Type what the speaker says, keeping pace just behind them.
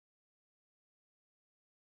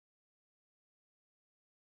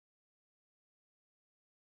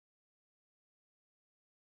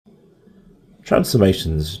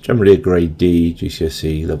Transformations, generally a grade D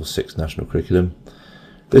GCSE level 6 national curriculum.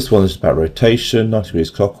 This one is about rotation, 90 degrees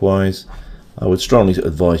clockwise. I would strongly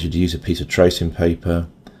advise you to use a piece of tracing paper,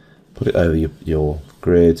 put it over your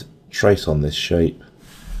grid, trace on this shape.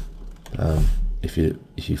 If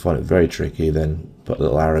you find it very tricky, then put a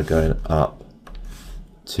little arrow going up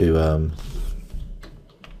to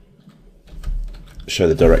show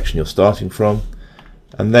the direction you're starting from,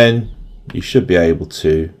 and then you should be able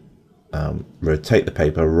to rotate the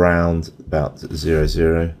paper around about 0,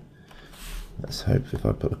 0. Let's hope if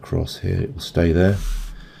I put a cross here it will stay there.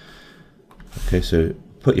 Okay, so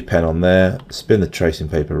put your pen on there, spin the tracing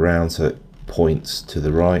paper around so it points to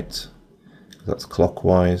the right, that's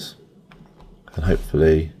clockwise, and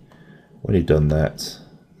hopefully when you've done that,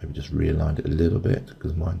 maybe just realign it a little bit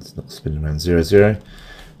because mine's not spinning around 0, 0.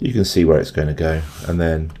 You can see where it's going to go, and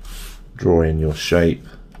then draw in your shape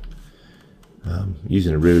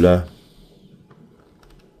using a ruler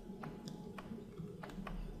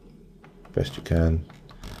best you can,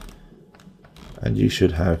 and you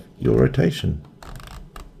should have your rotation.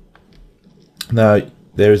 Now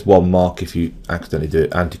there is one mark if you accidentally do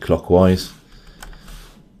it anti-clockwise.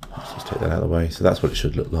 Let's just take that out of the way. So that's what it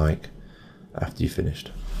should look like after you've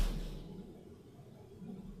finished.